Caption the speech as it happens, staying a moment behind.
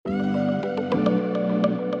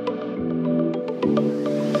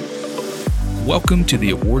Welcome to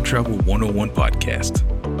the Award Travel 101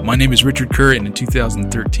 podcast. My name is Richard Kerr, and in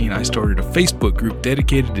 2013, I started a Facebook group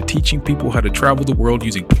dedicated to teaching people how to travel the world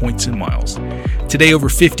using points and miles. Today, over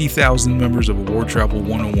 50,000 members of Award Travel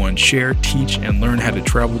 101 share, teach, and learn how to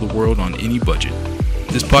travel the world on any budget.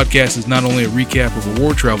 This podcast is not only a recap of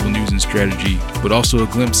award travel news and strategy, but also a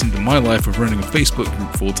glimpse into my life of running a Facebook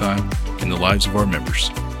group full-time and the lives of our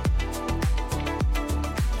members.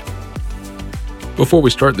 Before we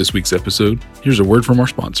start this week's episode, here's a word from our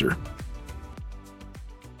sponsor.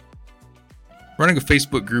 Running a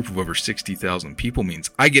Facebook group of over 60,000 people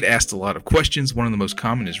means I get asked a lot of questions. One of the most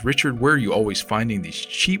common is, Richard, where are you always finding these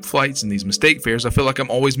cheap flights and these mistake fares? I feel like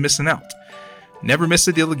I'm always missing out. Never miss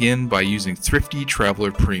a deal again by using Thrifty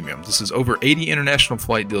Traveler Premium. This is over 80 international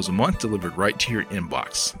flight deals a month delivered right to your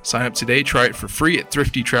inbox. Sign up today, try it for free at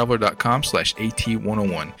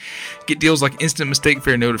thriftytraveler.com/AT101. Get deals like instant mistake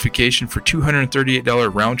fare notification for $238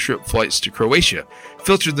 round-trip flights to Croatia.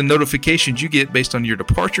 Filter the notifications you get based on your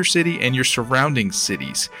departure city and your surrounding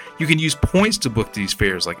cities. You can use points to book these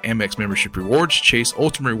fares like Amex Membership Rewards, Chase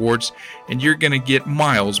Ultimate Rewards, and you're going to get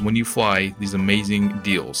miles when you fly these amazing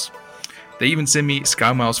deals. They even send me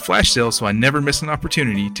Sky Miles flash sales so I never miss an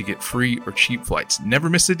opportunity to get free or cheap flights. Never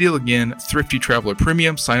miss a deal again. Thrifty Traveler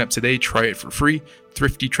Premium. Sign up today. Try it for free.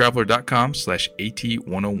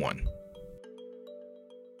 thriftytraveler.com/AT101.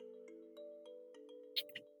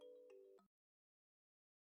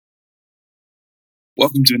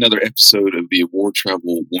 Welcome to another episode of the Award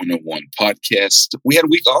Travel 101 podcast. We had a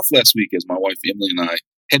week off last week as my wife Emily and I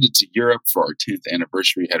headed to Europe for our 10th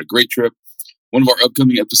anniversary. Had a great trip. One of our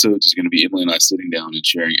upcoming episodes is going to be Emily and I sitting down and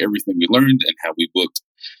sharing everything we learned and how we booked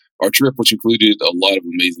our trip, which included a lot of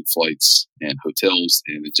amazing flights and hotels.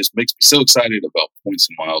 And it just makes me so excited about points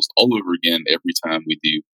and miles all over again every time we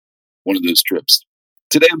do one of those trips.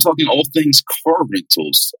 Today, I'm talking all things car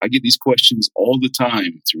rentals. I get these questions all the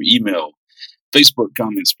time through email, Facebook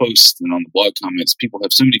comments, posts, and on the blog comments. People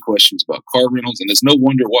have so many questions about car rentals, and it's no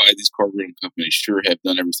wonder why. These car rental companies sure have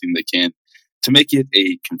done everything they can to make it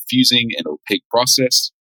a confusing and opaque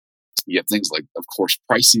process. You have things like, of course,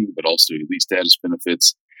 pricing, but also elite status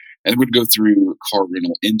benefits. And we're going to go through car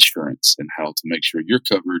rental insurance and how to make sure you're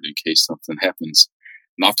covered in case something happens.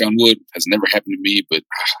 Knock on wood, has never happened to me, but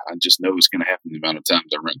I just know it's going to happen the amount of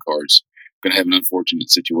times I rent cars. Going to have an unfortunate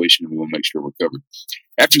situation, and we want to make sure we're covered.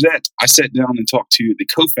 After that, I sat down and talked to the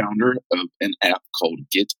co-founder of an app called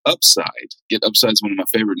GetUpside. GetUpside is one of my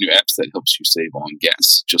favorite new apps that helps you save on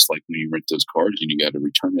gas, just like when you rent those cars and you got to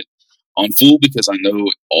return it on full, because I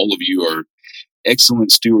know all of you are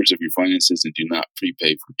excellent stewards of your finances and do not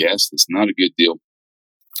prepay for gas. That's not a good deal.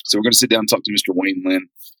 So we're going to sit down and talk to Mr. Wayne Lin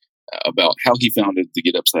about how he founded the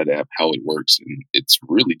GetUpside app, how it works, and it's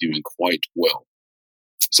really doing quite well.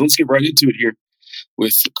 So let's get right into it here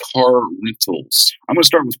with car rentals. I'm going to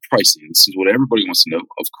start with pricing. This is what everybody wants to know.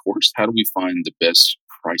 Of course, how do we find the best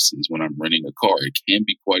prices when I'm renting a car? It can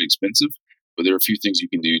be quite expensive, but there are a few things you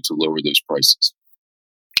can do to lower those prices.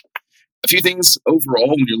 A few things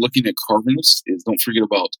overall when you're looking at car rentals is don't forget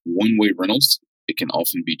about one-way rentals. It can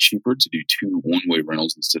often be cheaper to do 2 one-way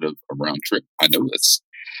rentals instead of a round trip. I know that's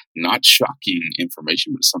not shocking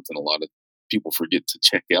information, but it's something a lot of people forget to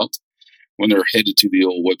check out when they're headed to the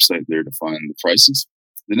old website there to find the prices.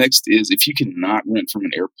 The next is if you cannot rent from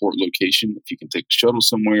an airport location, if you can take a shuttle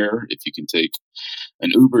somewhere, if you can take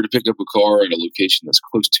an Uber to pick up a car at a location that's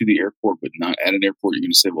close to the airport but not at an airport, you're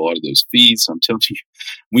going to save a lot of those fees. So I'm telling you,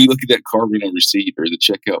 when you look at that car rental receipt or the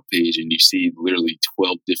checkout page and you see literally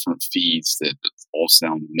 12 different fees that all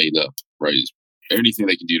sound made up, right? Anything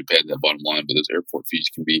they can do to pad that bottom line, but those airport fees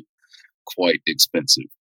can be quite expensive.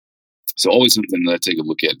 So always something that I take a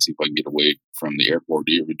look at and see if I can get away from the airport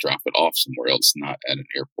or even drop it off somewhere else, not at an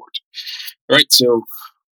airport. All right, so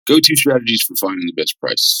go-to strategies for finding the best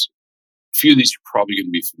price. A few of these you're probably going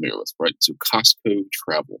to be familiar with, right? So Costco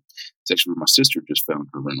Travel. It's actually where my sister just found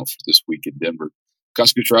her rental for this week in Denver.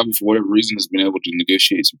 Costco Travel, for whatever reason, has been able to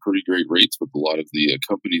negotiate some pretty great rates with a lot of the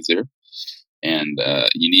companies there. And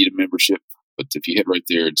you need a membership, but if you head right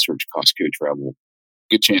there and search Costco Travel,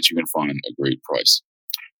 good chance you're going to find a great price.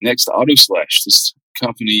 Next, AutoSlash. This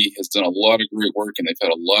company has done a lot of great work, and they've had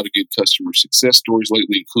a lot of good customer success stories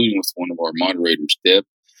lately, including with one of our moderators, Deb,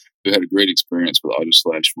 who had a great experience with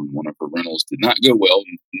AutoSlash when one of her rentals did not go well,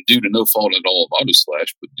 and due to no fault at all of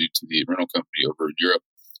AutoSlash, but due to the rental company over in Europe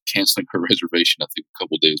canceling her reservation, I think a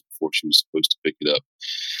couple days before she was supposed to pick it up.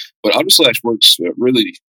 But AutoSlash works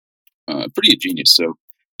really pretty ingenious. So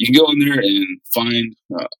you can go in there and find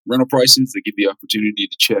rental prices that give you the opportunity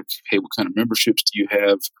to check, hey, what kind of memberships do you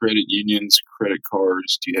have? Credit unions, credit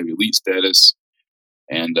cards? Do you have elite status?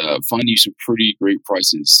 and find you some pretty great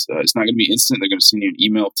prices. It's not going to be instant. They're going to send you an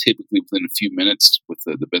email typically within a few minutes with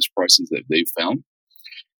the best prices that they've found.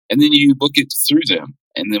 And then you book it through them.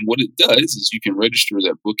 And then what it does is you can register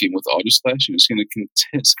that booking with AutoSlash, and it's going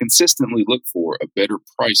to consistently look for a better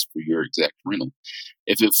price for your exact rental.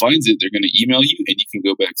 If it finds it, they're going to email you, and you can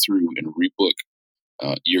go back through and rebook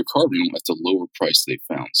your car rental at the lower price they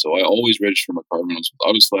found. So I always register my car rentals with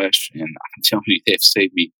AutoSlash, and I'm telling you, they've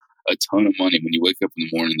saved me a ton of money. When you wake up in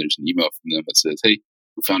the morning, there's an email from them that says, "Hey,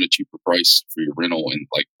 we found a cheaper price for your rental, and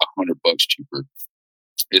like $100 cheaper."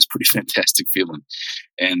 It's pretty fantastic feeling,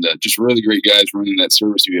 and just really great guys running that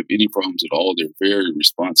service. If you have any problems at all, they're very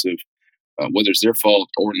responsive, whether it's their fault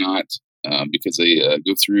or not, because they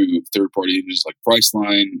go through third-party engines like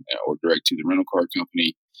Priceline or direct to the rental car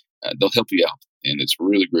company. They'll help you out, and it's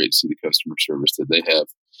really great to see the customer service that they have,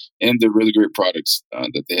 and the really great products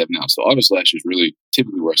that they have now. So AutoSlash is really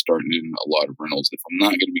typically where I start in a lot of rentals if I'm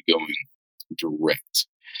not going to be going direct.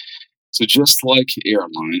 So just like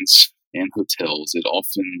airlines and hotels, it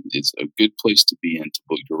often is a good place to be in to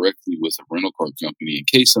book directly with a rental car company. In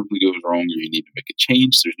case something goes wrong or you need to make a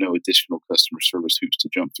change, there's no additional customer service hoops to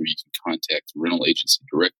jump through. You can contact the rental agency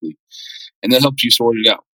directly, and that helps you sort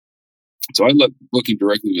it out. So I love booking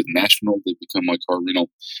directly with National. They've become my car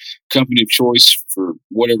rental company of choice for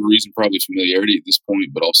whatever reason, probably familiarity at this point,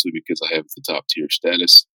 but also because I have the top tier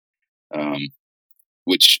status,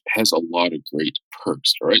 which has a lot of great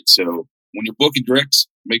perks. All right. So when you're booking direct,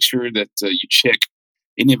 make sure that you check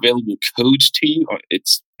any available codes to you.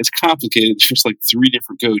 It's complicated. There's just like 3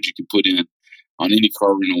 different codes you can put in on any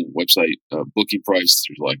car rental website booking price.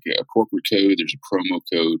 There's like a corporate code, there's a promo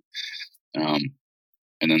code,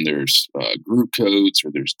 and then there's group codes,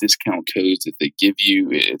 or there's discount codes that they give you.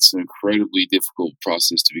 It's an incredibly difficult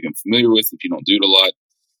process to become familiar with if you don't do it a lot.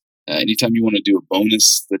 Anytime you want to do a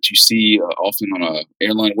bonus that you see often on a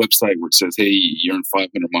airline website where it says, "Hey, you earn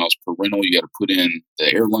 500 miles per rental," you got to put in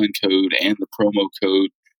the airline code and the promo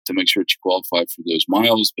code to make sure that you qualify for those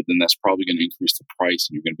miles. But then that's probably going to increase the price,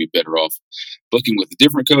 and you're going to be better off booking with a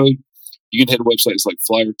different code. You can head to websites like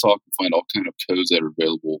Flyer Talk and find all kind of codes that are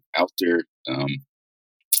available out there.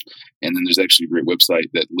 And then there's actually a great website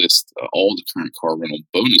that lists all the current car rental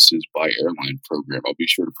bonuses by airline program. I'll be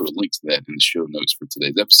sure to put a link to that in the show notes for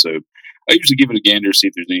today's episode. I usually give it a gander, see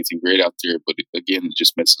if there's anything great out there, but again, it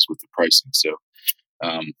just messes with the pricing. So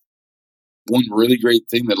one really great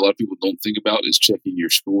thing that a lot of people don't think about is checking your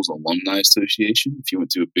school's alumni association. If you went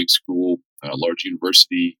to a big school, a large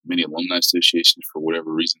university, many alumni associations, for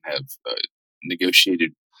whatever reason, have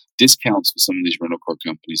negotiated discounts with some of these rental car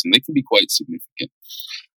companies, and they can be quite significant.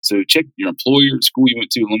 So check your employer, school you went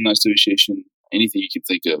to, alumni association, anything you can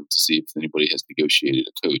think of to see if anybody has negotiated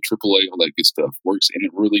a code. AAA, all that good stuff works, and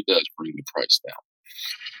it really does bring the price down.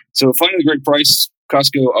 So finding a great price,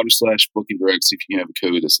 Costco, AutoSlash, Booking Direct, see if you can have a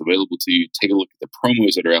code that's available to you. Take a look at the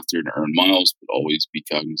promos that are out there to earn miles, but always be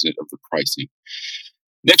cognizant of the pricing.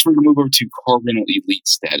 Next, we're going to move over to car rental elite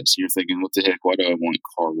status. You're thinking, what the heck, why do I want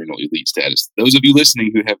car rental elite status? Those of you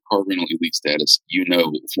listening who have car rental elite status, you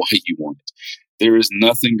know why you want it. There is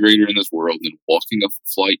nothing greater in this world than walking off a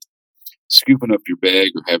flight, scooping up your bag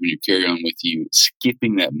or having your carry-on with you,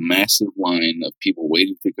 skipping that massive line of people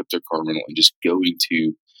waiting to pick up their car rental, and just going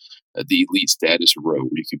to the elite status row, where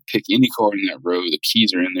you can pick any car in that row. The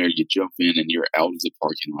keys are in there. You jump in, and you're out of the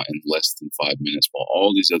parking lot in less than 5 minutes, while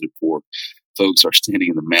all these other poor folks are standing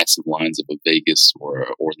in the massive lines of a Vegas or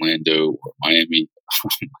a Orlando or Miami. Oh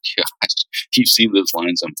my gosh, you've seen those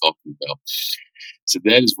lines I'm talking about. So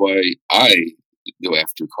that is why I go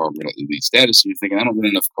after car rental elite status. And you're thinking, I don't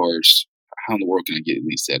rent enough cars. How in the world can I get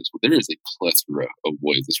elite status? Well, there is a plethora of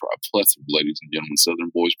ways. That's right, a plethora, ladies and gentlemen. Southern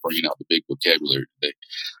boys bringing out the big vocabulary today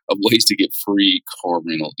of ways to get free car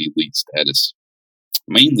rental elite status,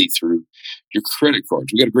 mainly through your credit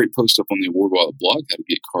cards. We got a great post up on the Award Wallet blog, how to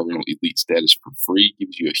get car rental elite status for free.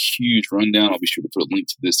 Gives you a huge rundown. I'll be sure to put a link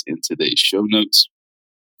to this in today's show notes.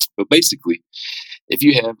 But basically, if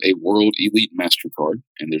you have a World Elite MasterCard,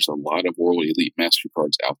 and there's a lot of World Elite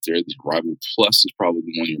MasterCards out there, the Arrival Plus is probably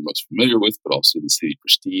the one you're most familiar with, but also the Citi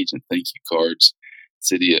Prestige and Thank You cards,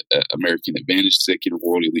 Citi American Advantage Executive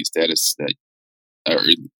World Elite Status, or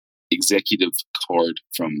Executive Card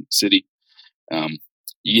from Citi.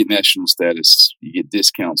 You get national status, you get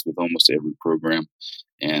discounts with almost every program,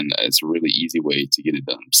 and it's a really easy way to get it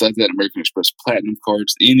done. Besides that, American Express Platinum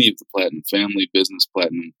cards, any of the Platinum family, Business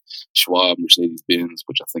Platinum, Schwab, Mercedes-Benz,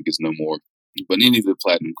 which I think is no more, but any of the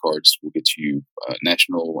Platinum cards will get you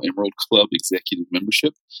National Emerald Club Executive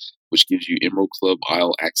Membership, which gives you Emerald Club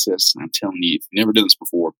aisle access. And I'm telling you, if you've never done this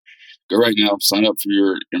before, go right now, sign up for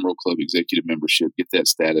your Emerald Club Executive Membership, get that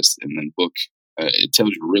status, and then book It tells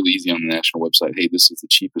you really easy on the national website, hey, this is the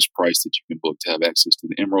cheapest price that you can book to have access to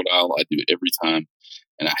the Emerald Isle. I do it every time,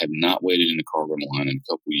 and I have not waited in a car rental line in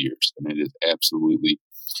a couple of years, and it is absolutely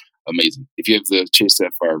amazing. If you have the Chase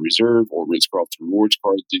Sapphire Reserve or Ritz-Carlton Rewards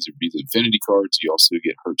cards, these are Visa Infinity cards. You also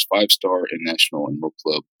get Hertz 5-Star and National Emerald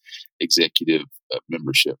Club Executive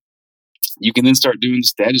membership. You can then start doing the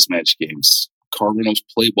status match games. Car rentals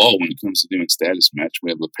play ball when it comes to doing status match. We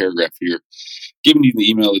have a paragraph here giving you the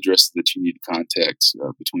email addresses that you need to contact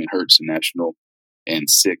between Hertz and National and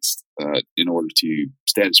Sixt in order to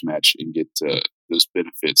status match and get those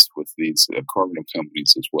benefits with these car rental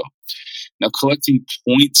companies as well. Now, collecting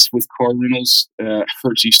points with car rentals,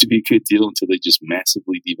 Hertz used to be a good deal until they just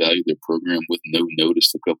massively devalued their program with no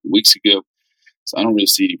notice a couple of weeks ago. So I don't really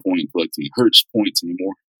see any point in collecting Hertz points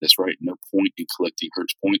anymore. That's right, no point in collecting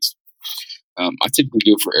Hertz points. I typically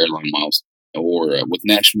go for airline miles, or with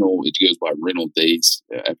National, it goes by rental days.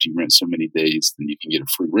 After you rent so many days, then you can get a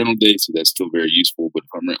free rental day, so that's still very useful. But if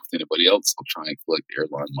I'm renting with anybody else, I'll try and collect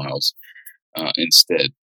airline miles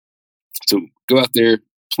instead. So go out there,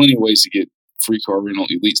 plenty of ways to get free car rental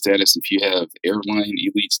elite status. If you have airline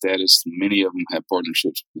elite status, many of them have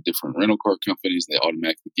partnerships with different rental car companies. They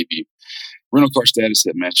automatically give you rental car status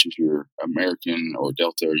that matches your American or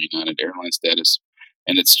Delta or United Airline status.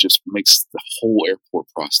 And it just makes the whole airport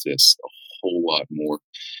process a whole lot more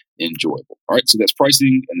enjoyable. All right, so that's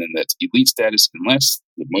pricing, and then that's elite status. And last,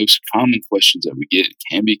 the most common questions that we get, it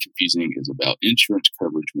can be confusing, is about insurance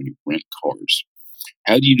coverage when you rent cars.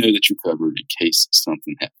 How do you know that you're covered in case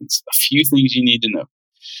something happens? A few things you need to know.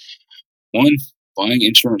 One, buying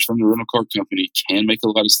insurance from the rental car company can make a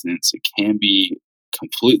lot of sense. It can be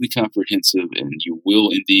completely comprehensive, and you will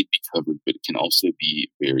indeed be covered, but it can also be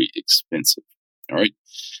very expensive. All right.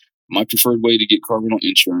 My preferred way to get car rental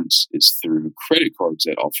insurance is through credit cards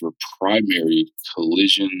that offer primary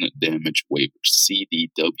collision damage waivers.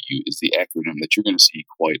 CDW is the acronym that you're going to see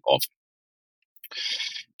quite often.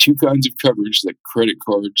 Two kinds of coverage that credit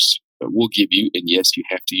cards will give you, and yes, you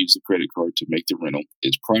have to use the credit card to make the rental,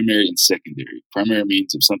 is primary and secondary. Primary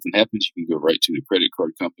means if something happens, you can go right to the credit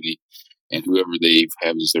card company, and whoever they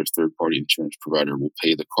have as their third-party insurance provider will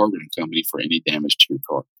pay the car rental company for any damage to your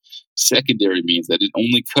car. Secondary means that it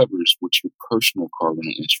only covers what your personal car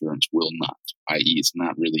rental insurance will not, i.e. it's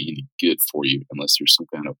not really any good for you unless there's some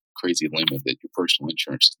kind of crazy limit that your personal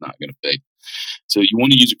insurance is not going to pay. So you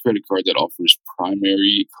want to use a credit card that offers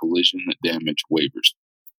primary collision damage waivers.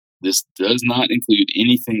 This does not include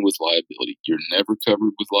anything with liability. You're never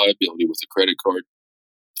covered with liability with a credit card.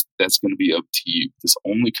 That's going to be up to you. This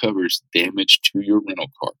only covers damage to your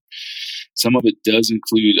rental car. Some of it does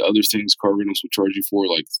include other things car rentals will charge you for,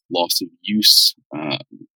 like loss of use,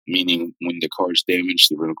 meaning when the car is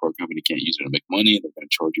damaged, the rental car company can't use it to make money, and they're going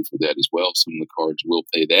to charge you for that as well. Some of the cards will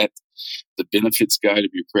pay that. The benefits guide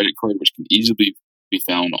of your credit card, which can easily be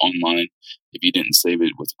found online if you didn't save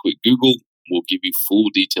it with a quick Google, will give you full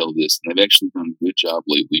detail of this. And they've actually done a good job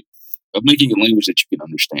lately of making a language that you can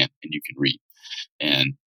understand and you can read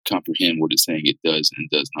and comprehend what it's saying it does and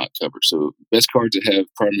does not cover. So best cards that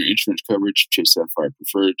have primary insurance coverage: Chase Sapphire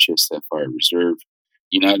Preferred, Chase Sapphire Reserve,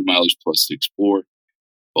 United Mileage Plus Explorer.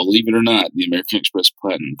 Believe it or not, the American Express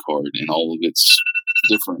Platinum card and all of its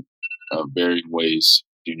different varying ways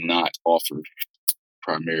do not offer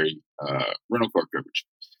primary rental car coverage.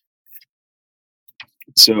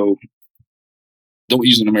 So don't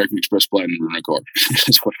use an American Express Platinum rental car.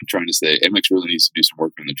 That's what I'm trying to say. Amex really needs to do some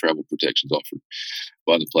work on the travel protections offered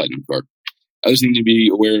by the Platinum card. Other thing to be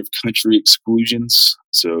aware of: country exclusions.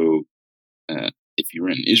 So if you're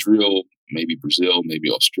in Israel, maybe Brazil, maybe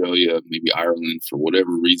Australia, maybe Ireland, for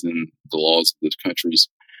whatever reason, the laws of those countries,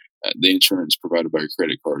 the insurance provided by your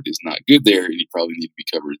credit card is not good there, and you probably need to be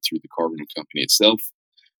covered through the car rental company itself.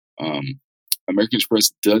 American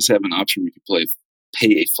Express does have an option where you can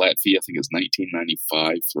pay a flat fee. I think it's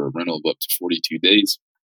 $19.95 for a rental of up to 42 days,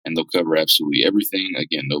 and they'll cover absolutely everything.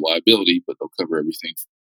 Again, no liability, but they'll cover everything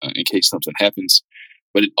in case something happens.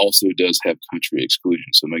 But it also does have country exclusion,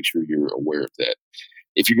 so make sure you're aware of that.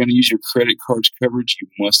 If you're going to use your credit card's coverage, you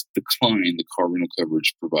must decline the car rental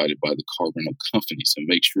coverage provided by the car rental company. So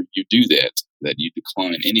make sure you do that you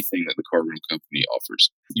decline anything that the car rental company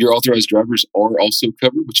offers. Your authorized drivers are also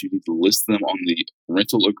covered, but you need to list them on the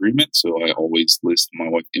rental agreement. So I always list my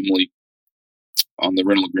wife, Emily, on the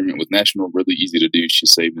rental agreement with National. Really easy to do.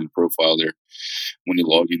 She's saved in the profile there when you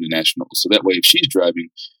log into National. So that way, if she's driving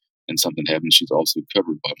and something happens, she's also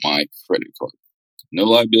covered by my credit card. No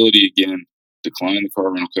liability again. Decline the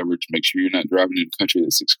car rental coverage. Make sure you're not driving in a country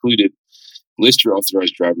that's excluded. List your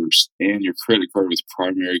authorized drivers and your credit card with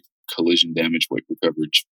primary collision damage waiver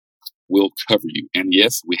coverage. will cover you. And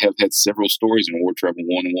yes, we have had several stories in Award Travel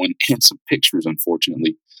 101 and some pictures,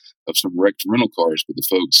 unfortunately, of some wrecked rental cars, but the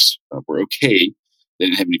folks were okay. They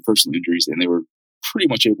didn't have any personal injuries, and they were pretty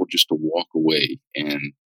much able just to walk away.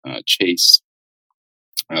 And Chase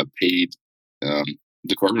paid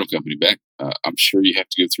the car rental company back. I'm sure you have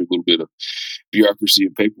to go through a little bit of bureaucracy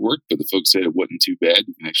and paperwork, but the folks said it wasn't too bad.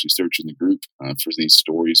 You can actually search in the group for these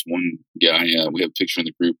stories. One guy, we have a picture in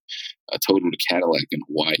the group, totaled a Cadillac in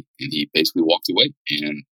Hawaii, and he basically walked away,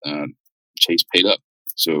 and Chase paid up.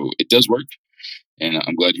 So it does work, and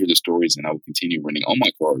I'm glad to hear the stories, and I will continue running all my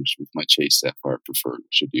cars with my Chase Sapphire Preferred,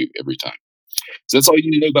 which I do every time. So that's all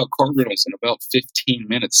you need to know about car rentals in about 15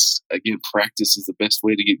 minutes. Again, practice is the best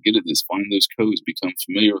way to get good at this. Find those codes, become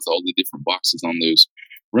familiar with all the different boxes on those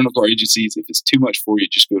rental car agencies. If it's too much for you,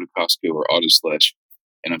 just go to Costco or Auto Slash,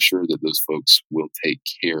 and I'm sure that those folks will take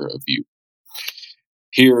care of you.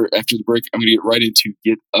 Here, after the break, I'm going to get right into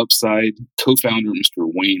Get Upside co-founder,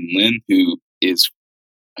 Mr. Wayne Lin, who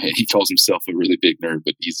he calls himself a really big nerd,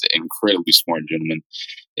 but he's an incredibly smart gentleman.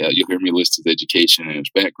 You'll hear me list his education and his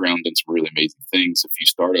background, done some really amazing things, a few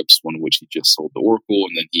startups, one of which he just sold to Oracle,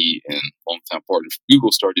 and then he and longtime partner from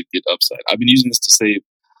Google started Get Upside. I've been using this to save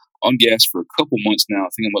on gas for a couple months now. I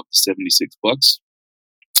think I'm up to $76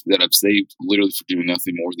 that I've saved literally for doing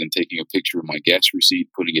nothing more than taking a picture of my gas receipt,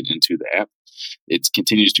 putting it into the app. It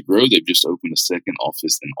continues to grow. They've just opened a second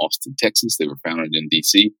office in Austin, Texas. They were founded in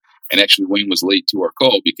D.C., and actually, Wayne was late to our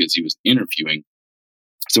call because he was interviewing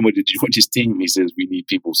somebody to join his team. He says, we need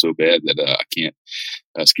people so bad that I can't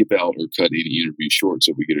skip out or cut any interview short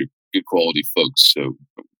so we get a good quality folks. So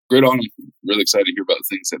great on them. Really excited to hear about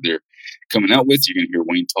the things that they're coming out with. You're going to hear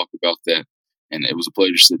Wayne talk about that. And it was a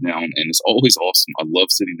pleasure to sit down. And it's always awesome. I love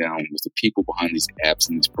sitting down with the people behind these apps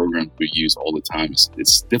and these programs we use all the time.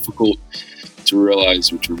 It's difficult to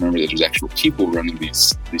realize or to remember that there's actual people running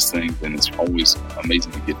these things. And it's always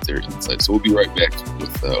amazing to get their insight. So we'll be right back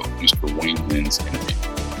with Mr. Wayne Lin's interview.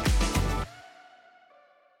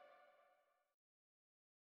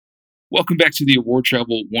 Welcome back to the Award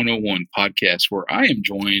Travel 101 podcast, where I am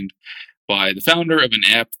joined by the founder of an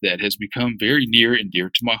app that has become very near and dear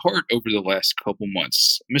to my heart over the last couple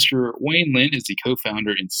months. Mr. Wayne Lin is the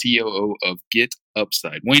co-founder and COO of Get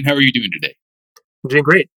Upside. Wayne, how are you doing today? I'm doing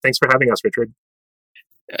great. Thanks for having us, Richard.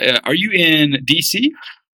 Are you in D.C.?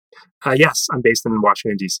 Yes, I'm based in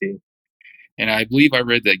Washington, D.C. And I believe I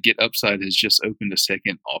read that Get Upside has just opened a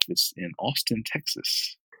second office in Austin,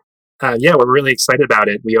 Texas. Yeah, we're really excited about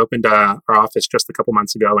it. We opened our office just a couple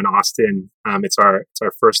months ago in Austin. It's our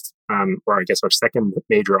first, or I guess our second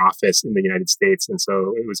major office in the United States, and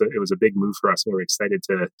so it was a big move for us. And we're excited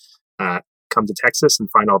to come to Texas and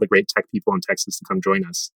find all the great tech people in Texas to come join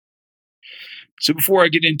us. So before I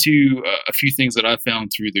get into a few things that I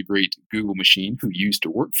found through the great Google machine, who you used to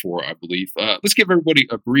work for, I believe, let's give everybody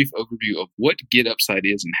a brief overview of what Get Upside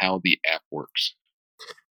is and how the app works.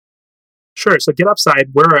 Sure. So Get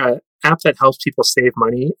Upside, we're an app that helps people save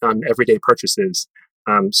money on everyday purchases.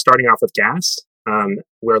 Starting off with gas,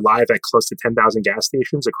 we're live at close to 10,000 gas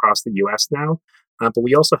stations across the U.S. now, but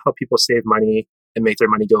we also help people save money and make their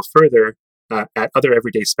money go further at other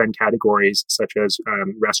everyday spend categories, such as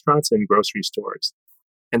restaurants and grocery stores.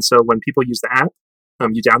 And so when people use the app,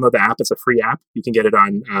 you download the app. It's a free app. You can get it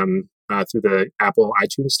on through the Apple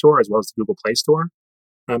iTunes Store as well as the Google Play Store.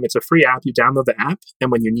 It's a free app. You download the app, and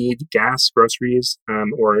when you need gas, groceries,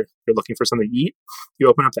 or you're looking for something to eat, you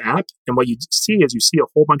open up the app, and what you see is you see a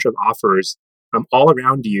whole bunch of offers all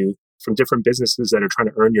around you from different businesses that are trying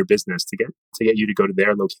to earn your business to get you to go to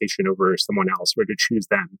their location over someone else or to choose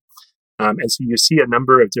them. And so you see a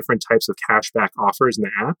number of different types of cashback offers in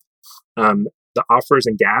the app. The offers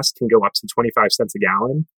in gas can go up to 25 cents a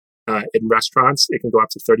gallon. In restaurants, it can go up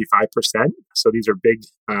to 35%. So these are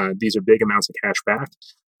big amounts of cash back.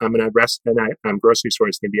 And at grocery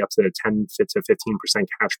stores, it can be up to 10 to 15%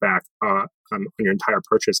 cash back on your entire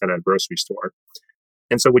purchase at a grocery store.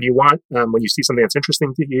 And so when you see something that's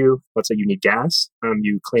interesting to you, let's say you need gas,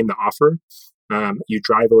 you claim the offer, you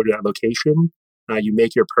drive over to that location, you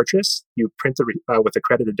make your purchase, you print with a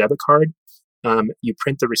credit or debit card, you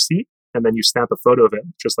print the receipt, and then you snap a photo of it,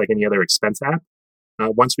 just like any other expense app.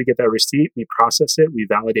 Once we get that receipt, we process it, we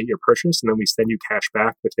validate your purchase, and then we send you cash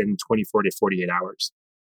back within 24 to 48 hours.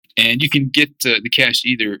 And you can get the cash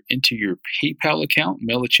either into your PayPal account,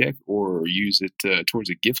 mail a check, or use it towards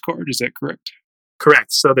a gift card. Is that correct?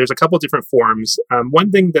 Correct. So there's a couple of different forms.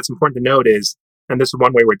 One thing that's important to note is, and this is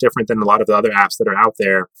one way we're different than a lot of the other apps that are out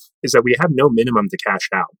there, is that we have no minimum to cash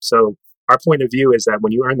out. So our point of view is that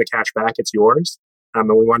when you earn the cash back, it's yours. and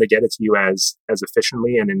we want to get it to you as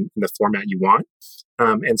efficiently and in the format you want.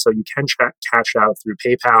 And so you can cash out through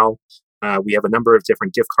PayPal. We have a number of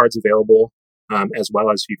different gift cards available, as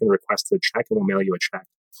well as you can request a check and we'll mail you a check.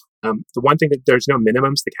 The one thing that there's no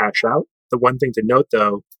minimums to cash out. The one thing to note,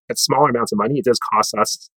 though, at smaller amounts of money, it does cost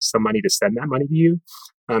us some money to send that money to you.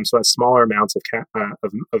 So at smaller amounts of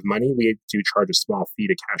money, we do charge a small fee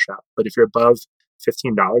to cash out. But if you're above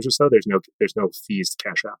 $15 or so, there's no fees to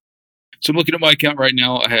cash out. So I'm looking at my account right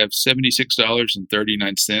now. I have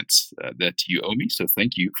 $76.39 that you owe me. So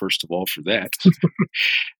thank you, first of all, for that.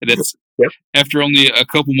 And that's Yep. after only a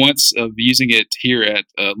couple months of using it here at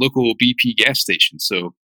a local BP gas station.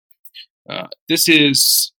 So this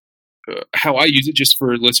is how I use it, just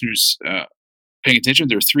for listeners paying attention.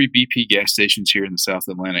 There are 3 BP gas stations here in the South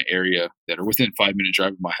Atlanta area that are within 5-minute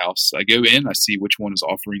drive of my house. I go in, I see which one is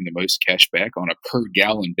offering the most cash back on a per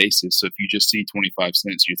gallon basis. So if you just see 25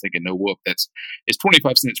 cents, you're thinking, no, whoop, it's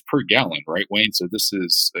 25 cents per gallon, right, Wayne? So this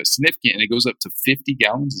is significant, and it goes up to 50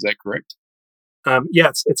 gallons. Is that correct? Yeah,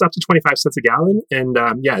 it's up to 25 cents a gallon, and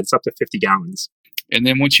it's up to 50 gallons. And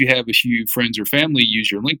then once you have a few friends or family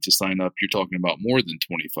use your link to sign up, you're talking about more than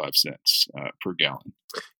 25 cents per gallon.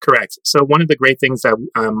 Correct. So one of the great things that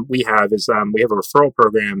we have is we have a referral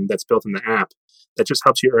program that's built in the app that just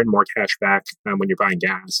helps you earn more cash back when you're buying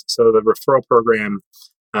gas. So the referral program,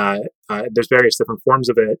 there's various different forms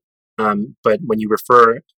of it, but when you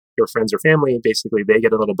refer your friends or family, basically they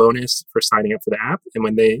get a little bonus for signing up for the app, and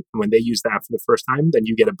when they use the app for the first time, then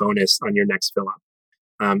you get a bonus on your next fill up.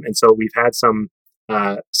 And so we've had some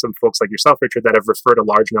folks like yourself, Richard, that have referred a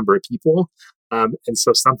large number of people. And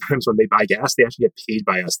so sometimes when they buy gas, they actually get paid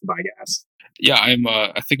by us to buy gas. Yeah,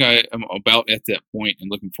 I think I am about at that point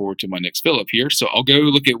and looking forward to my next fill up here. So I'll go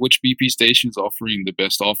look at which BP station is offering the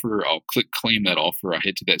best offer. I'll click claim that offer. I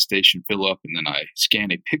head to that station, fill up, and then I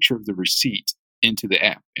scan a picture of the receipt into the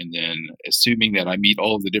app. And then assuming that I meet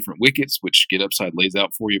all of the different wickets, which GetUpside lays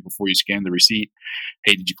out for you before you scan the receipt.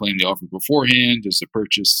 Hey, did you claim the offer beforehand? Does the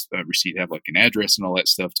purchase receipt have like an address and all that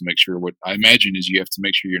stuff to make sure? What I imagine is you have to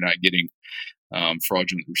make sure you're not getting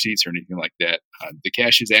fraudulent receipts or anything like that. The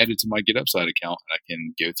cash is added to my GetUpside account, and I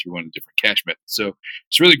can go through one of the different cash methods. So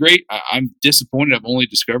it's really great. I'm disappointed. I've only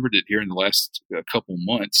discovered it here in the last couple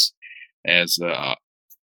months, as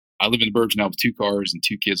I live in the burbs now with 2 cars and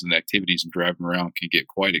 2 kids, and the activities and driving around can get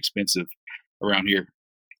quite expensive around here.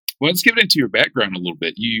 Well, let's get into your background a little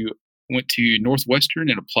bit. You went to Northwestern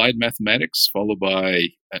in applied mathematics, followed by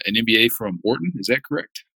an MBA from Wharton. Is that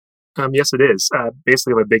correct? Yes, it is.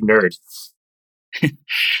 Basically, I'm a big nerd.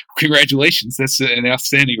 Congratulations. That's an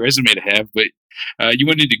outstanding resume to have. But you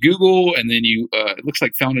went into Google, and then you, it looks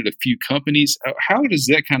like, founded a few companies. How does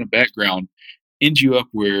that kind of background end you up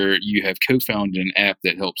where you have co-founded an app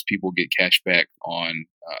that helps people get cash back on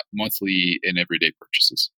monthly and everyday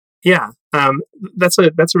purchases? Yeah, that's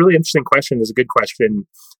a really interesting question. It's a good question.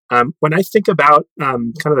 When I think about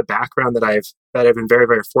kind of the background that I've been very,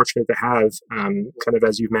 very fortunate to have, kind of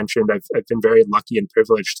as you've mentioned, I've been very lucky and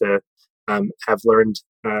privileged to have learned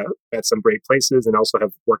at some great places, and also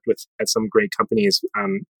have worked at some great companies.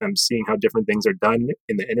 Seeing how different things are done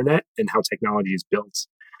in the internet and how technology is built.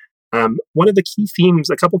 One of the key themes,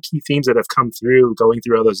 a couple key themes that have come through going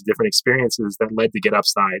through all those different experiences that led to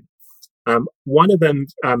GetUpside. One of them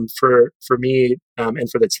for me and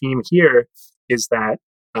for the team here is that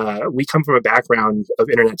we come from a background of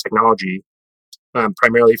internet technology,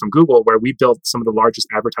 primarily from Google, where we built some of the largest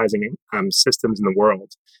advertising systems in the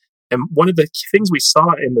world. And one of the things we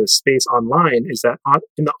saw in the space online is that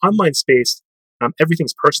in the online space,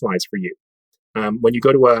 everything's personalized for you. When you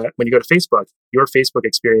go to Facebook, your Facebook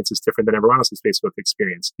experience is different than everyone else's Facebook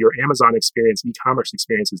experience. Your Amazon experience, e-commerce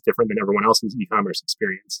experience is different than everyone else's e-commerce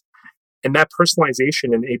experience. And that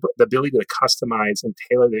personalization and the ability to customize and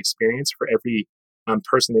tailor the experience for every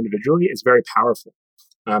person individually is very powerful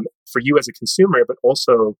for you as a consumer, but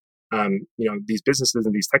also these businesses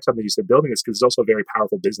and these tech companies are building this because it's also a very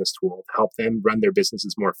powerful business tool to help them run their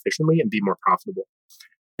businesses more efficiently and be more profitable.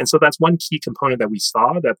 And so that's one key component that we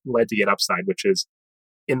saw that led to GetUpside, which is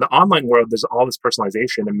in the online world, there's all this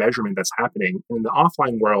personalization and measurement that's happening. And in the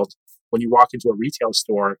offline world, when you walk into a retail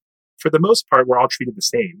store, for the most part, we're all treated the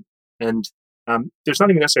same. And there's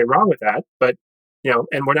nothing necessarily wrong with that, but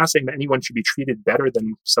and we're not saying that anyone should be treated better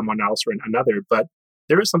than someone else or another, but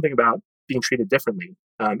there is something about being treated differently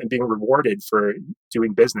and being rewarded for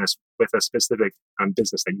doing business with a specific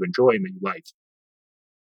business that you enjoy and that you like.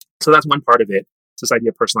 So that's one part of it. It's this idea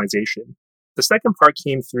of personalization. The second part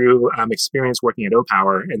came through experience working at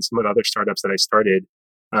Opower and some of the other startups that I started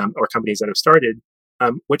or companies that I've started,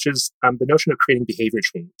 which is the notion of creating behavior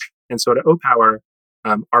change. And so at Opower,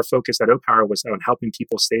 our focus at Opower was on helping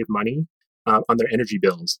people save money on their energy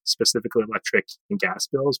bills, specifically electric and gas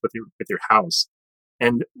bills with your house.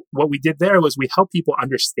 And what we did there was we helped people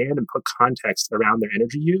understand and put context around their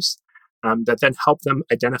energy use that then helped them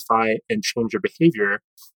identify and change their behavior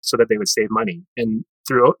so that they would save money. And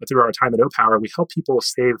through our time at Opower, we helped people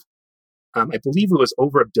save, I believe it was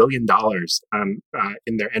over $1 billion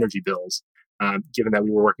in their energy bills, given that we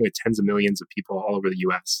were working with tens of millions of people all over the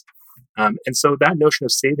US. And so that notion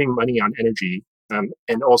of saving money on energy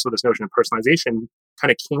and also this notion of personalization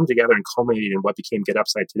kind of came together and culminated in what became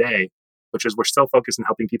GetUpside today, which is we're still focused on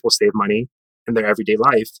helping people save money in their everyday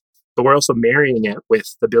life, but we're also marrying it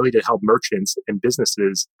with the ability to help merchants and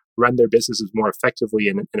businesses run their businesses more effectively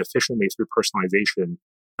and efficiently through personalization,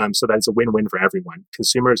 so that it's a win-win for everyone.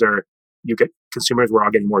 Consumers, we're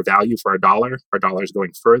all getting more value for our dollar. Our dollar is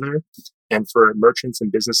going further, and for merchants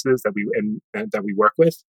and businesses that we work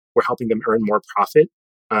with, we're helping them earn more profit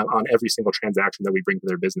on every single transaction that we bring to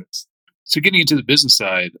their business. So getting into the business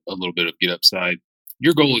side a little bit of GetUpside,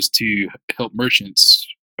 your goal is to help merchants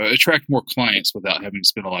attract more clients without having to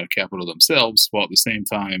spend a lot of capital themselves, while at the same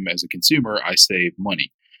time, as a consumer, I save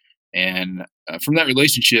money. And from that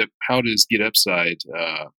relationship, how does GetUpside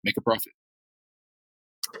make a profit?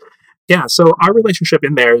 Yeah, so our relationship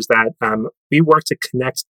in there is that we work to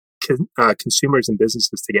connect consumers and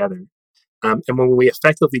businesses together. And when we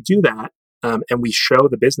effectively do that, and we show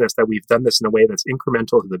the business that we've done this in a way that's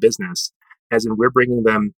incremental to the business, as in we're bringing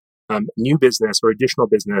them new business or additional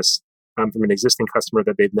business from an existing customer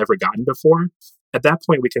that they've never gotten before, at that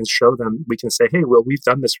point we can say, hey, well, we've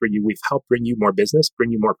done this for you. We've helped bring you more business,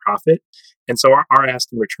 bring you more profit. And so our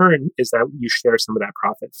ask in return is that you share some of that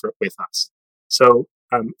profit with us. So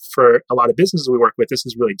for a lot of businesses we work with, this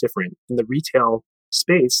is really different. In the retail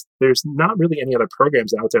space, there's not really any other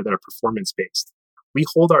programs out there that are performance-based. We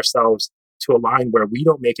hold ourselves to a line where we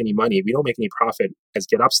don't make any money, we don't make any profit as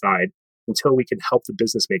GetUpside until we can help the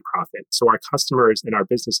business make profit. So our customers and our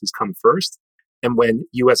businesses come first. And when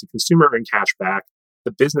you as a consumer earn cash back,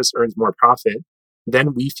 the business earns more profit,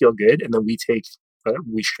 then we feel good, and then we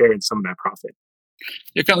share in some of that profit.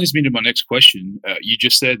 It kind of leads me to my next question. You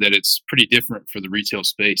just said that it's pretty different for the retail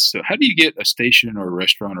space. So how do you get a station or a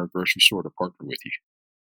restaurant or a grocery store to partner with you?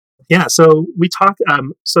 Yeah, so we talk.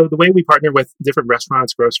 So the way we partner with different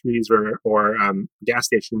restaurants, groceries, or gas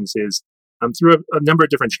stations is through a number of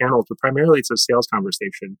different channels, but primarily it's a sales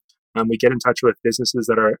conversation. We get in touch with businesses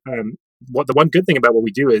that are. The one good thing about what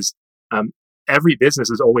we do is every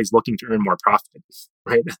business is always looking to earn more profit,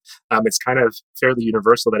 right? It's kind of fairly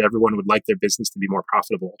universal that everyone would like their business to be more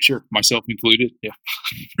profitable. Sure, myself included. Yeah,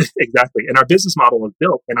 exactly. And our business model is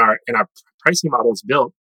built, and our pricing model is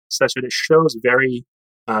built such that it shows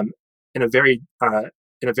in a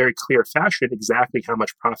very clear fashion exactly how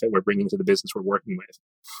much profit we're bringing to the business we're working with.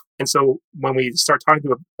 And so when we start talking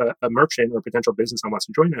to a merchant or potential business that wants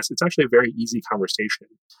to join us, it's actually a very easy conversation.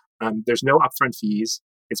 There's no upfront fees.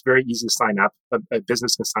 It's very easy to sign up. A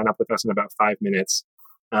business can sign up with us in about 5 minutes.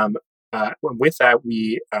 With that,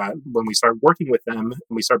 when we start working with them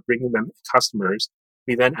and we start bringing them customers,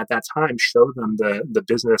 we then at that time show them the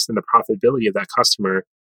business and the profitability of that customer.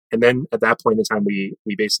 And then at that point in time, we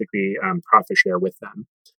basically profit share with them.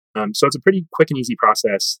 So it's a pretty quick and easy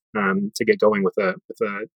process to get going with a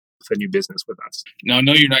new business with us. Now, I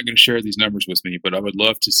know you're not going to share these numbers with me, but I would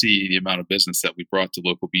love to see the amount of business that we brought to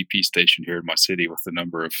local BP station here in my city with the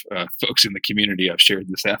number of folks in the community I've shared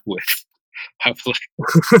this app with. Yeah,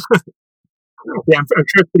 I'm sure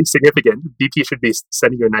it's pretty significant. BP should be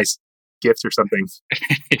sending you a nice gift or something.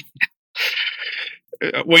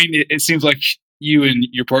 Wayne, it seems like you and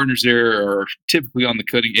your partners there are typically on the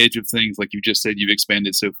cutting edge of things. Like you just said, you've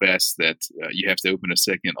expanded so fast that you have to open a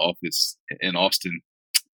second office in Austin.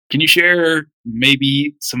 Can you share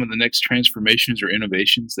maybe some of the next transformations or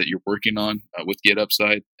innovations that you're working on with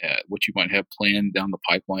GetUpside, what you might have planned down the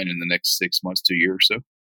pipeline in the next 6 months to a year or so?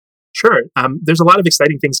 Sure. There's a lot of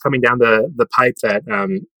exciting things coming down the pipe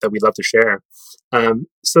that we'd love to share.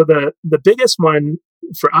 So the biggest one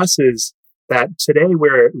for us is that today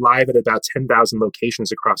we're live at about 10,000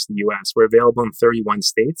 locations across the U.S. We're available in 31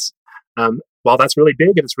 states. While that's really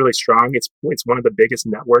big and it's really strong, it's one of the biggest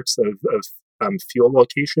networks of fuel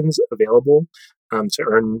locations available to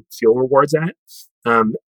earn fuel rewards at.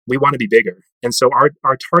 We want to be bigger. And so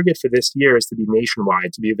our target for this year is to be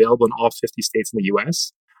nationwide, to be available in all 50 states in the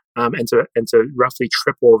U.S., and to roughly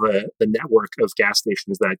triple the network of gas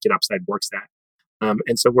stations that GetUpside works at.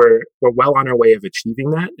 And so we're well on our way of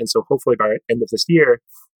achieving that. And so hopefully by the end of this year,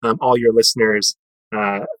 all your listeners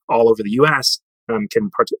all over the U.S.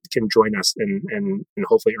 can join us and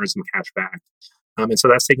hopefully earn some cash back. And so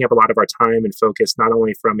that's taking up a lot of our time and focus, not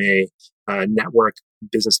only from a network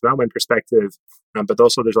business development perspective, but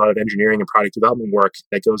also there's a lot of engineering and product development work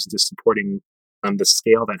that goes into supporting the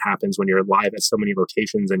scale that happens when you're live at so many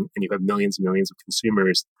locations and you have millions and millions of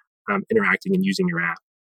consumers interacting and using your app.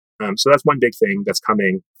 So that's one big thing that's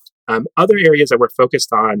coming. Other areas that we're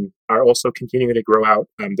focused on are also continuing to grow out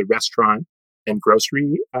the restaurant and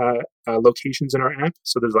grocery locations in our app.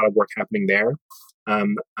 So there's a lot of work happening there.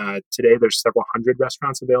 Today, there's several hundred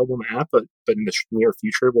restaurants available in the app, but in the near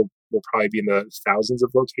future, we'll probably be in the thousands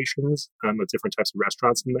of locations with different types of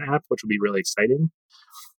restaurants in the app, which will be really exciting.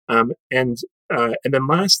 And then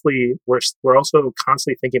lastly, we're also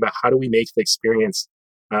constantly thinking about how do we make the experience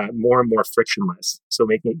more and more frictionless, so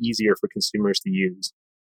making it easier for consumers to use.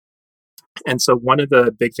 And so one of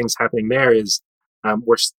the big things happening there is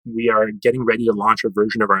we are getting ready to launch a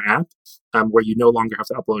version of our app where you no longer have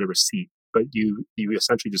to upload a receipt, but you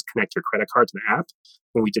essentially just connect your credit card to the app.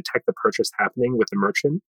 When we detect the purchase happening with the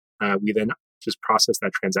merchant, we then just process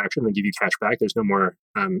that transaction and give you cash back. There's no more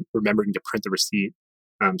remembering to print the receipt,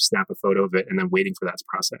 snap a photo of it, and then waiting for that to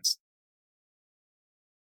process.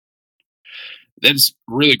 That's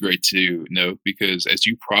really great to know because, as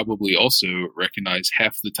you probably also recognize,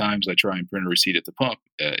 half the times I try and print a receipt at the pump,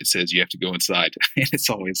 it says you have to go inside. And it's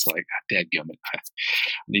always like, dadgummit, I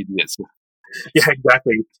need this. Yeah,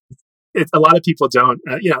 exactly. A lot of people don't,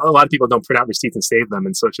 a lot of people don't print out receipts and save them.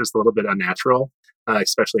 And so it's just a little bit unnatural,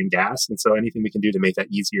 especially in gas. And so anything we can do to make that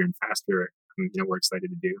easier and faster, we're excited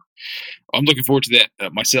to do. I'm looking forward to that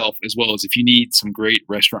myself, as well as if you need some great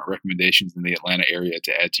restaurant recommendations in the Atlanta area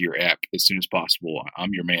to add to your app as soon as possible,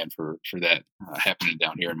 I'm your man for that happening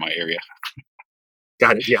down here in my area.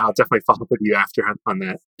 Got it. Yeah, I'll definitely follow up with you after on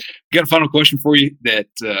that. Got a final question for you that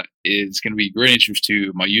is going to be great interest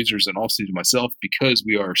to my users and also to myself because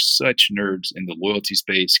we are such nerds in the loyalty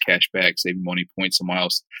space, cashback, saving money, points and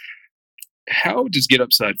miles. How does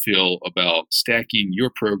GetUpside feel about stacking your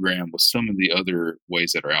program with some of the other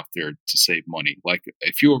ways that are out there to save money, like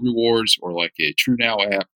a Fuel Rewards or like a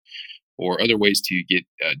TrueNow app or other ways to get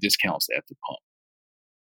discounts at the pump?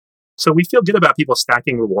 So we feel good about people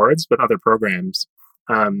stacking rewards with other programs.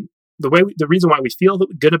 The reason why we feel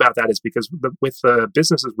good about that is because with the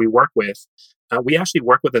businesses we work with, we actually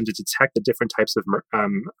work with them to detect the different types of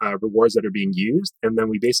rewards that are being used, and then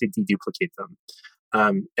we basically deduplicate them.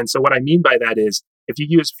 And so what I mean by that is if you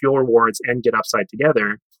use Fuel Rewards and GetUpside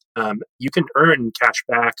together, you can earn cash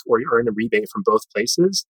back or you earn a rebate from both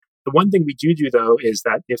places. The one thing we do though is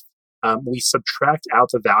that if we subtract out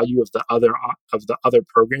the value of the other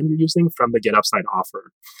program you're using from the GetUpside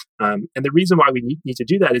offer. And the reason why we need to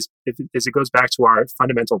do that is it goes back to our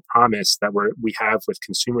fundamental promise that we have with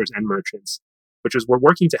consumers and merchants, which is we're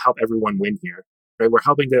working to help everyone win here. Right? We're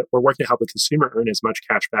working to help the consumer earn as much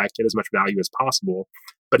cash back, get as much value as possible,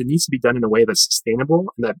 but it needs to be done in a way that's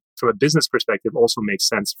sustainable and that, from a business perspective, also makes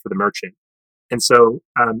sense for the merchant. And so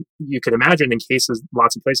you can imagine in cases,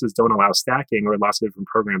 lots of places don't allow stacking or lots of different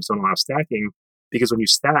programs don't allow stacking because when you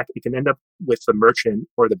stack, it can end up with the merchant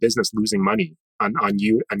or the business losing money on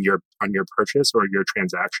you and your purchase or your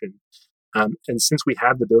transaction. And since we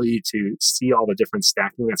have the ability to see all the different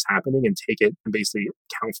stacking that's happening and take it and basically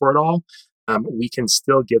account for it all, we can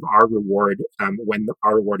still give our reward when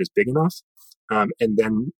our reward is big enough. And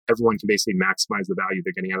then everyone can basically maximize the value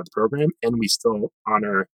they're getting out of the program. And we still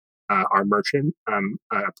honor our merchant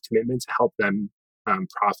commitment to help them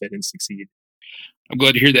profit and succeed. I'm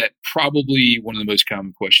glad to hear that. Probably one of the most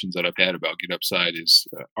common questions that I've had about GetUpside is,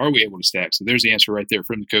 are we able to stack? So there's the answer right there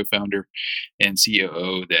from the co-founder and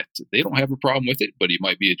COO that they don't have a problem with it, but it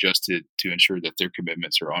might be adjusted to ensure that their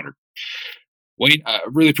commitments are honored. Wayne, I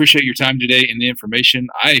really appreciate your time today and the information.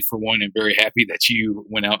 I, for one, am very happy that you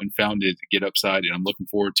went out and founded GetUpside, and I'm looking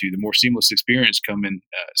forward to the more seamless experience coming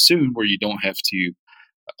soon where you don't have to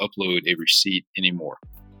upload a receipt anymore.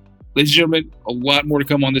 Ladies and gentlemen, a lot more to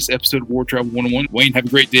come on this episode of War Travel 101. Wayne, have a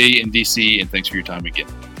great day in DC, and thanks for your time again.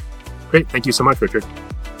 Great. Thank you so much, Richard.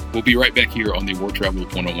 We'll be right back here on the War Travel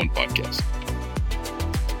 101 podcast.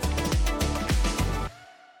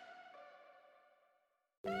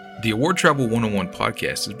 The Award Travel 101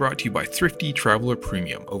 podcast is brought to you by Thrifty Traveler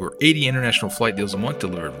Premium. Over 80 international flight deals a month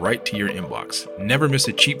delivered right to your inbox. Never miss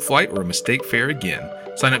a cheap flight or a mistake fare again.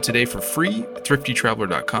 Sign up today for free at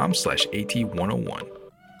thriftytraveler.com/AT101.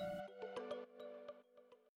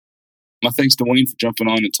 My thanks to Wayne for jumping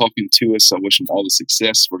on and talking to us. I wish him all the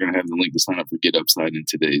success. We're going to have the link to sign up for GetUpside in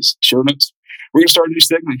today's show notes. We're going to start a new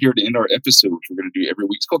segment here to end our episode, which we're going to do every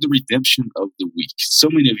week. It's called the Redemption of the Week. So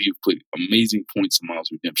many of you have put amazing points and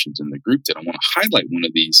miles redemptions in the group that I want to highlight one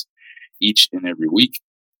of these each and every week.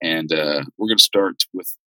 And we're going to start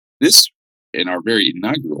with this. And our very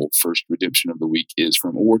inaugural first redemption of the week is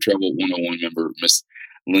from Award Travel 101 member, Miss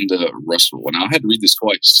Linda Russell. And I had to read this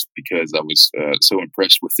twice because I was so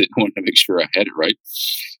impressed with it. I wanted to make sure I had it right.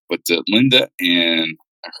 But Linda and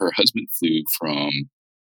her husband flew from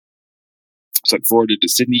Florida to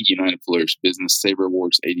Sydney. United Polaris Business Saver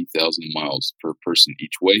awards 80,000 miles per person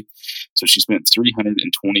each way. So she spent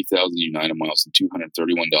 320,000 United miles and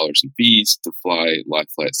 $231 in fees to fly lie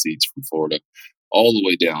flat seats from Florida all the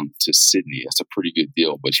way down to Sydney. That's a pretty good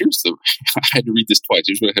deal. But I had to read this twice.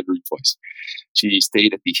 Here's what I had to read twice. She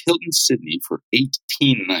stayed at the Hilton Sydney for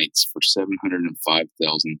 18 nights for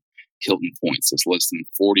 705,000 Hilton points. That's less than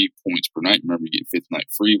 40 points per night. Remember, you get fifth night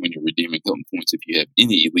free when you're redeeming Hilton points if you have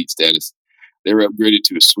any elite status. They were upgraded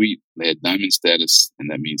to a suite. They had diamond status,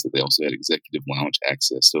 and that means that they also had executive lounge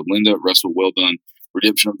access. So Linda Russell, well done.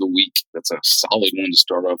 Redemption of the week. That's a solid one to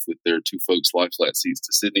start off with. There are two folks lie flat seats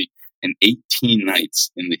to Sydney and 18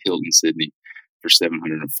 nights in the Hilton Sydney for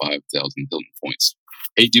 705,000 Hilton points.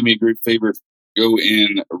 Hey, do me a great favor. Go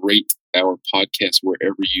and rate our podcast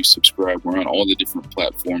wherever you subscribe. We're on all the different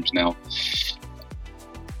platforms now.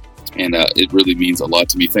 And it really means a lot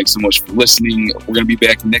to me. Thanks so much for listening. We're going to be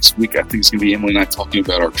back next week. I think it's going to be Emily and I talking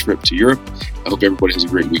about our trip to Europe. I hope everybody has a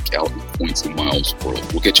great week out in Points and Miles World.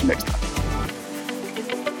 We'll catch you next time.